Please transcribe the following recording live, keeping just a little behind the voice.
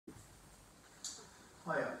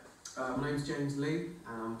Hiya, my name's James Lee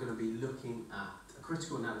and I'm going to be looking at a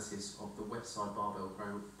critical analysis of the Westside barbell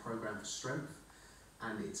program for strength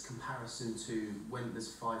and its comparison to Wendler's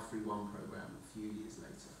 531 program a few years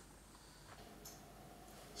later.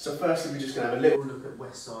 So firstly we're just going to have a little look at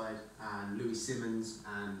Westside and Louis Simmons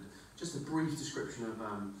and just a brief description of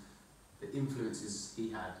the influences he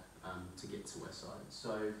had to get to Westside.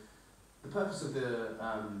 So the purpose of the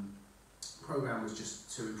program was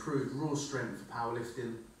just to improve raw strength for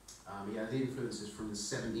powerlifting. He had the influences from the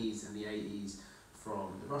 70s and the 80s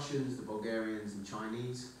from the Russians, the Bulgarians and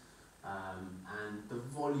Chinese, and the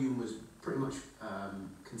volume was pretty much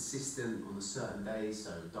consistent on the certain days,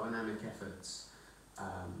 so dynamic efforts.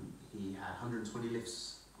 He had 120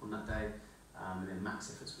 lifts on that day, and then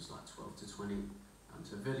max efforts was like 12 to 20.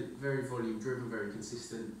 So very volume driven, very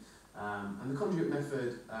consistent. And the conjugate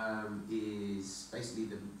method is basically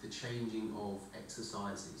the changing of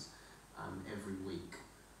exercises every week.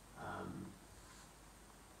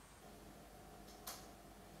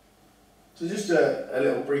 So just a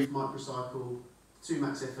little brief microcycle, 2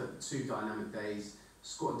 max effort, 2 dynamic days,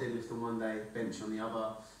 squat and deadlift on one day, bench on the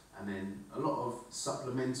other, and then a lot of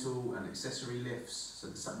supplemental and accessory lifts. So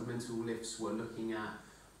the supplemental lifts were looking at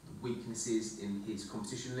the weaknesses in his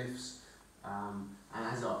competition lifts. And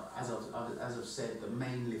as I've said, the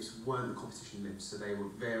main lifts weren't the competition lifts, so they were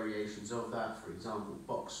variations of that. For example,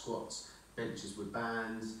 box squats, benches with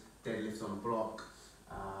bands, deadlift on a block,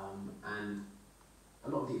 and a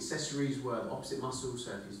lot of the accessories were the opposite muscles.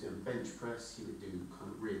 So if he was doing bench press, he would do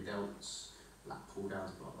kind of rear delts, lat pull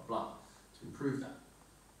downs, blah blah blah, to improve that.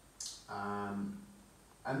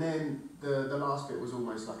 And then the last bit was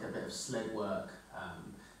almost like a bit of sled work.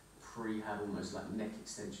 Pre-had almost like neck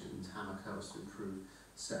extensions, hammer curls to improve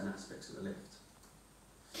certain aspects of the lift.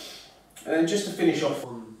 And then just to finish off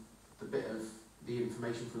on the bit of the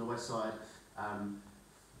information from the Westside,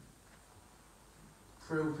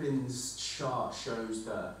 Prilpin's chart shows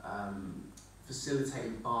that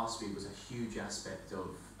facilitating bar speed was a huge aspect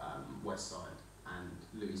of Westside and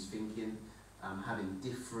Louis' thinking. Having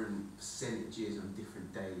different percentages on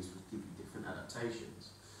different days would give you different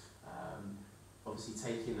adaptations. Obviously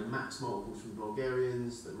taking the max multiples from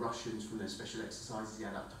Bulgarians, the Russians from their special exercises, he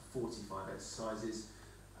had up to 45 exercises,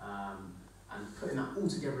 and putting that all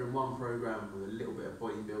together in one program with a little bit of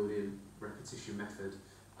bodybuilding, repetition method,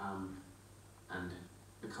 and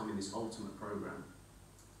becoming this ultimate program.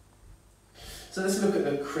 So let's look at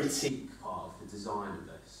the critique part of the design of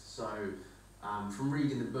this. So from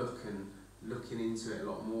reading the book and looking into it a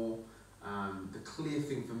lot more, the clear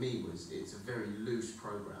thing for me was it's a very loose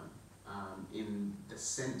program. In the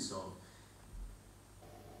sense of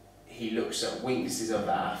he looks at weaknesses of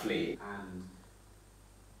the athlete and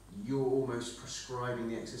you're almost prescribing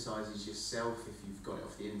the exercises yourself if you've got it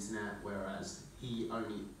off the internet, whereas he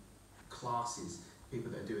only classes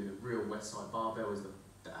people that are doing the real Westside barbell as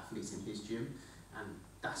the athletes in his gym, and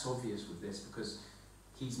that's obvious with this because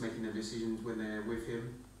he's making the decisions when they're with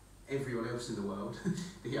him. Everyone else in the world,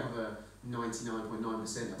 the other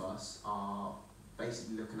 99.9% of us, are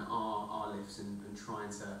basically looking at our lifts and trying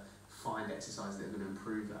to find exercises that are going to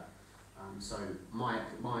improve that. So my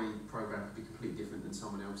program could be completely different than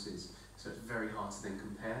someone else's, so it's very hard to then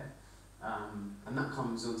compare. And that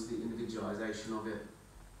comes onto the individualisation of it.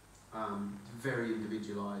 Very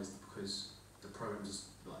individualised because the program's just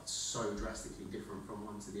like so drastically different from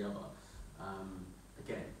one to the other.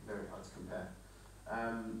 Again, very hard to compare.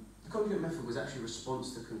 The conjugate method was actually a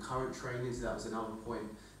response to concurrent training, so that was another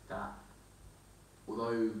point that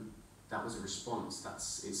although that was a response,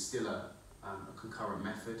 it's still a concurrent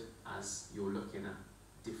method as you're looking at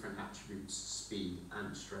different attributes, speed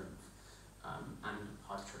and strength, and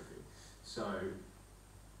hypertrophy. So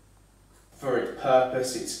for its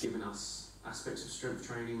purpose, it's given us aspects of strength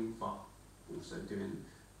training, but also doing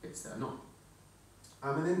bits that are not.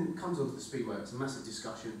 And then it comes on to the speed work. It's a massive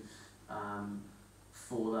discussion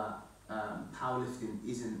for that. Powerlifting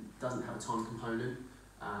doesn't have a time component,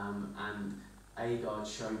 and Agard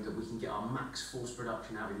showed that we can get our max force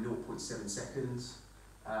production out in 0.7 seconds.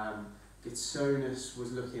 Gitsonus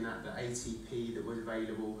was looking at the ATP that was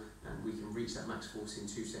available, and we can reach that max force in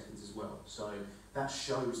 2 seconds as well. So that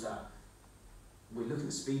shows that we're looking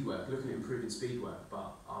at speed work, looking at improving speed work,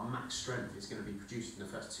 but our max strength is going to be produced in the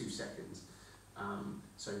first 2 seconds.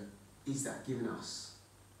 So is that giving us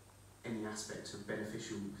any aspects of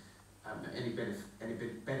beneficial, any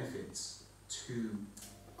benefits to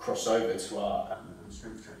cross over to our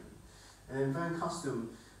strength training? And then Van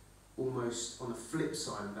Custom, almost on the flip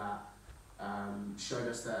side of that, showed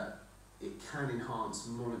us that it can enhance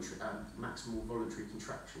maximal voluntary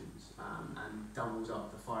contractions and doubles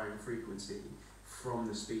up the firing frequency from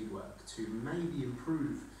the speed work to maybe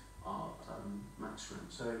improve our max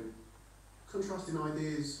strength. So contrasting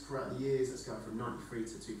ideas throughout the years, let's go from 93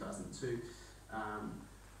 to 2002.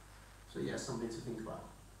 So yeah, something to think about.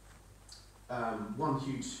 One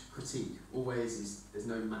huge critique always is there's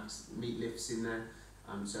no max meet lifts in there,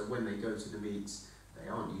 so when they go to the meets, they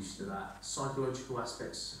aren't used to that. Psychological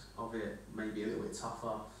aspects of it may be a little bit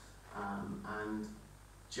tougher, and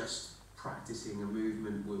just practicing a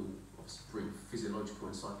movement will obviously bring physiological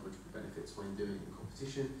and psychological benefits when doing it in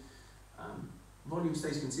competition. Volume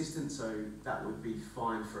stays consistent, so that would be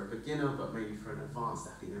fine for a beginner, but maybe for an advanced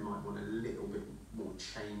athlete they might want a little bit more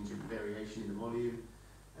change and variation in the volume.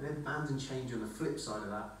 And then bands and change on the flip side of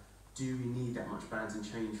that, do we need that much bands and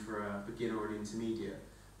change for a beginner or an intermediate?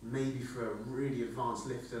 Maybe for a really advanced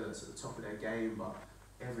lifter that's at the top of their game, but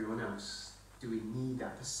everyone else, do we need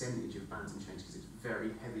that percentage of bands and change? Because it's very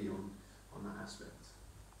heavy on that aspect.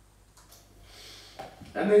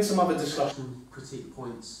 And then some other discussion. Critique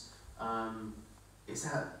points. It's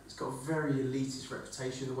got a very elitist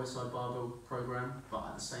reputation, the Westside Barbell program, but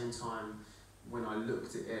at the same time, when I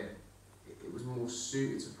looked at it, it was more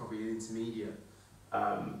suited to probably an intermediate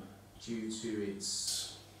due to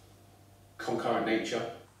its concurrent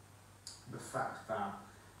nature. The fact that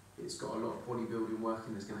it's got a lot of bodybuilding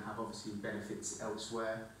working that's going to have obviously benefits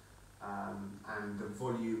elsewhere, and the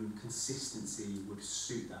volume consistency would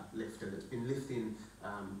suit that lifter that's been lifting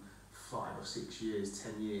 5 or 6 years,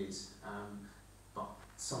 10 years, but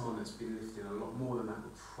someone that's been lifting a lot more than that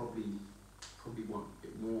would probably want a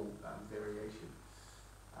bit more variation.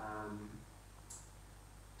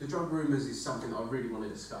 The drug rumours is something that I really want to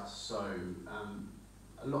discuss. So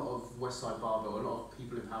a lot of Westside Barbell, a lot of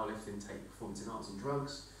people in powerlifting take performance enhancing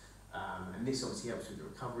drugs, and this obviously helps with the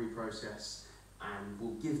recovery process and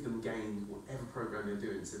will give them gains whatever program they're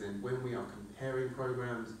doing. So then when we are comparing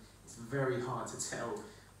programs, it's very hard to tell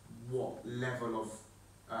what level of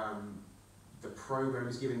the program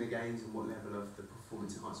is giving the gains and what level of the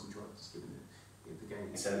performance enhancing drugs is giving the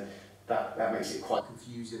gains. So that makes it quite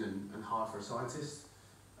confusing and hard for a scientist.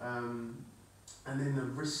 And then the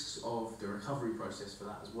risks of the recovery process for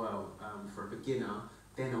that as well. For a beginner,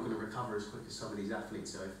 they're not going to recover as quick as some of these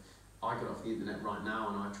athletes. So if I got off the internet right now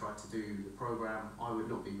and I tried to do the program, I would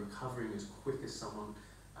not be recovering as quick as someone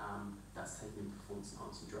that's taking performance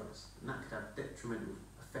enhancing drugs. And that could have detrimental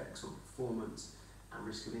effects on performance and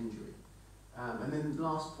risk of injury. And then the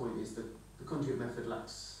last point is that the conjugate method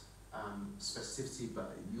lacks specificity,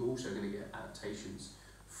 but you're also going to get adaptations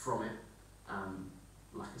from it.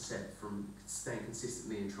 Like I said, from staying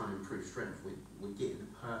consistently and trying to improve strength, we're getting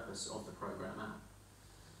the purpose of the program out.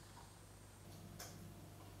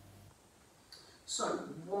 So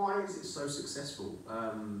why is it so successful?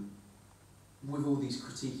 With all these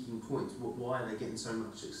critiquing points, why are they getting so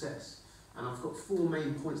much success? And I've got 4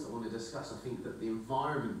 main points that I want to discuss. I think that the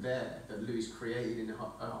environment there that Louis created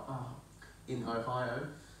in Ohio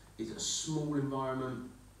is a small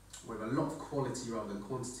environment with a lot of quality rather than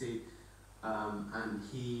quantity. And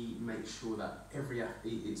he makes sure that every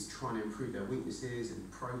athlete is trying to improve their weaknesses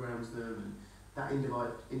and programs them, and that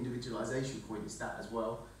individualization point is that as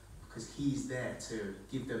well, because he's there to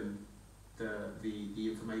give them the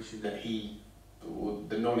information that he, or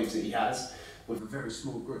the knowledge that he has, with a very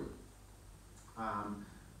small group.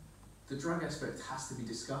 The drug aspect has to be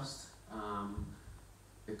discussed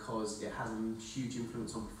because it has a huge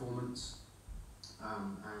influence on performance.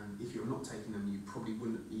 And if you're not taking them, you probably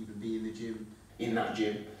wouldn't even be in that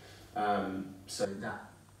gym. So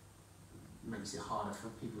that makes it harder for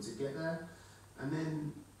people to get there. And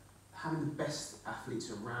then having the best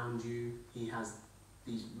athletes around you, he has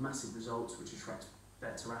these massive results which attract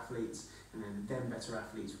better athletes, and then them better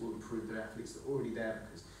athletes will improve the athletes that are already there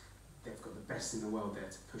because they've got the best in the world there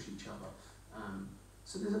to push each other.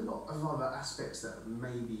 So there's a lot of other aspects that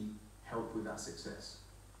maybe help with that success.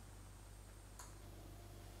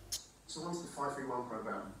 So onto the 5-3-1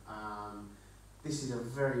 program. This is a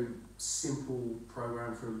very simple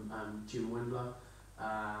program from Jim Wendler.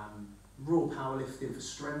 Raw powerlifting for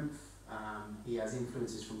strength. He has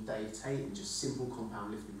influences from Dave Tate and just simple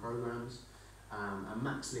compound lifting programs. A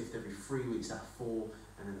max lift every 3 weeks out of 4,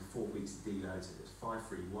 and then the 4 weeks deload. So it's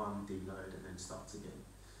 5-3-1, deload, and then start again.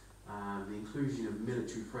 The inclusion of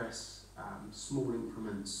military press, small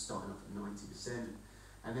increments starting off at 90%.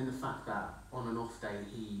 And then the fact that on an off day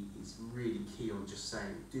he is really key on just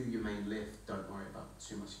saying, do your main lift, don't worry about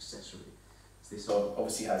too much accessory. So this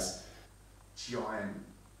obviously has giant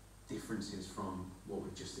differences from what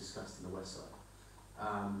we've just discussed in the Westside.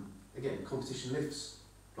 Again, competition lifts,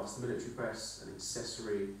 plus the military press, an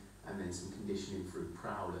accessory, and then some conditioning through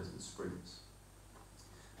prowlers and sprints.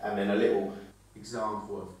 And then a little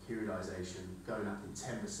example of periodisation going up in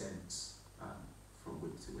 10% from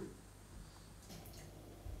week to week.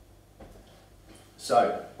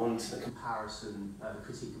 So, on to the comparison, the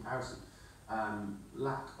critique comparison.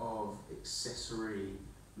 Lack of accessory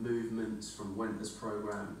movements from Wendler's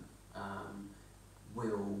program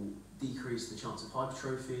will decrease the chance of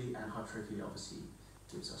hypertrophy, and hypertrophy obviously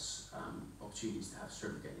gives us opportunities to have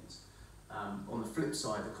strength gains. On the flip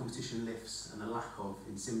side, the competition lifts and the lack of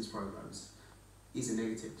in Simmons programs is a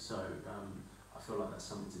negative, so I feel like that's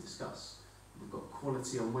something to discuss. We've got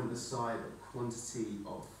quality on Wendler's side, quantity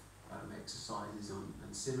of exercises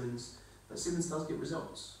on Simmons, but Simmons does get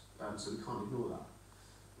results, so we can't ignore that.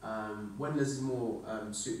 Wendler's is more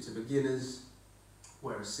suited to beginners,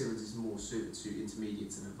 whereas Simmons is more suited to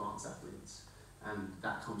intermediate and advanced athletes, and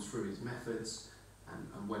that comes through his methods,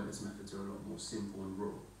 and Wendler's methods are a lot more simple and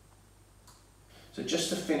raw. So just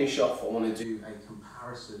to finish off, I want to do A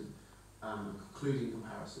comparison, a concluding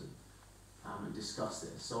comparison, and discuss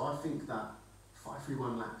this. So I think that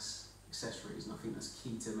 531 lacks accessories, and I think that's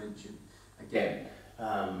key to mention. Again,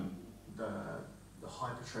 the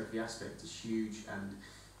hypertrophy aspect is huge, and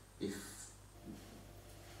if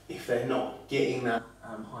they're not getting that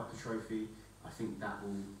hypertrophy, I think that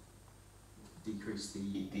will decrease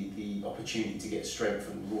the opportunity to get strength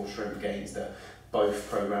and raw strength gains that both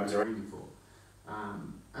programs are aiming for.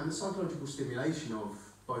 And the psychological stimulation of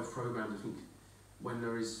both programs, I think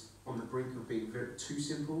Wendler is on the brink of being too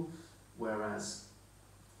simple, whereas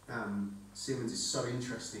Simmons is so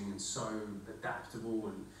interesting and so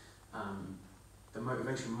adaptable, and the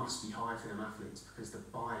motivation must be high for them athletes because the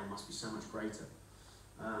buy-in must be so much greater.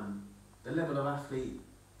 The level of athlete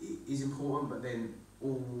is important, but then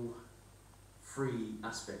all three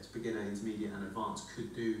aspects, beginner, intermediate and advanced,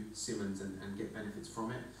 could do Simmons and get benefits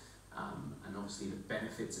from it. And obviously the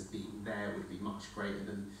benefits of being there would be much greater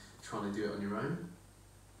than trying to do it on your own.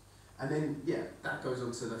 And then, yeah, that goes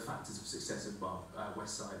on to the factors of success of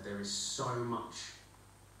Westside. There is so much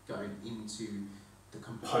going into the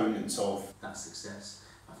components of that success.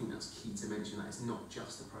 I think that's key to mention, that it's not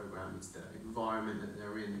just the program, it's the environment that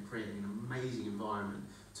they're in. They're creating an amazing environment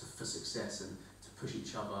for success and to push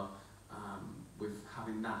each other with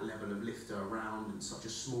having that level of lifter around in such a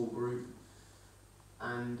small group.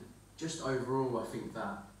 And just overall, I think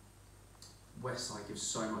that Westside gives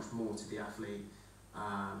so much more to the athlete.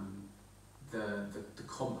 The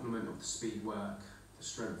complement of the speed work, the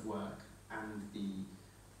strength work, and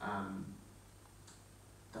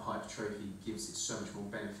the hypertrophy gives it so much more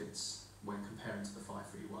benefits when comparing to the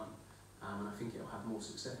 531, and I think it'll have more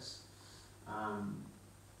success.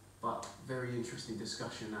 But very interesting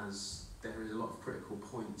discussion, as there is a lot of critical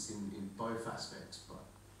points in both aspects, but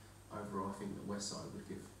overall I think that Westside would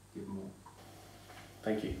give more.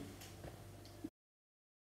 Thank you.